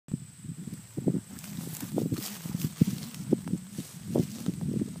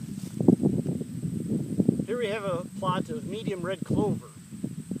we have a plot of medium red clover.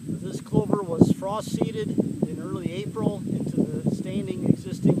 This clover was frost seeded in early April into the standing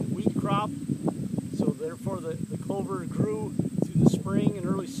existing wheat crop. So therefore the clover grew through the spring and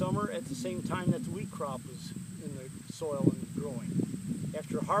early summer at the same time that the wheat crop was in the soil and growing.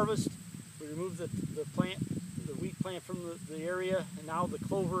 After harvest, we removed the wheat plant from the area, and now the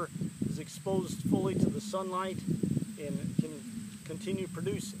clover is exposed fully to the sunlight and can continue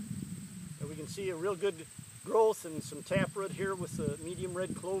producing. And we can see a real good growth and some taproot here with the medium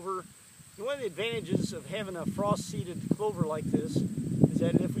red clover. And one of the advantages of having a frost-seeded clover like this is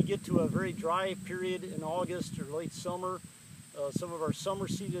that if we get to a very dry period in August or late summer, some of our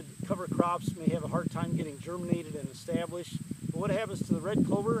summer-seeded cover crops may have a hard time getting germinated and established. But what happens to the red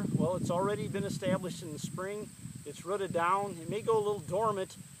clover? Well, it's already been established in the spring. It's rooted down. It may go a little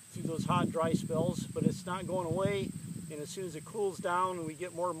dormant through those hot, dry spells, but it's not going away. And as soon as it cools down and we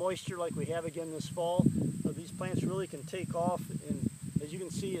get more moisture like we have again this fall, these plants really can take off. And as you can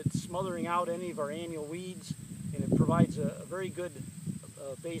see, it's smothering out any of our annual weeds, and it provides a very good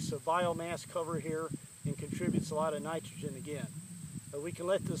base of biomass cover here and contributes a lot of nitrogen again. We can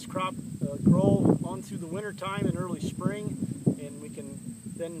let this crop grow on through the winter time and early spring, and we can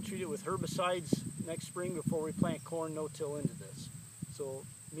then treat it with herbicides next spring before we plant corn no-till into this. So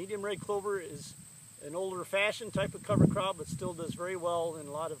medium red clover is an older fashioned type of cover crop, but still does very well in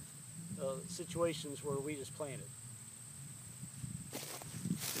a lot of situations where wheat is planted.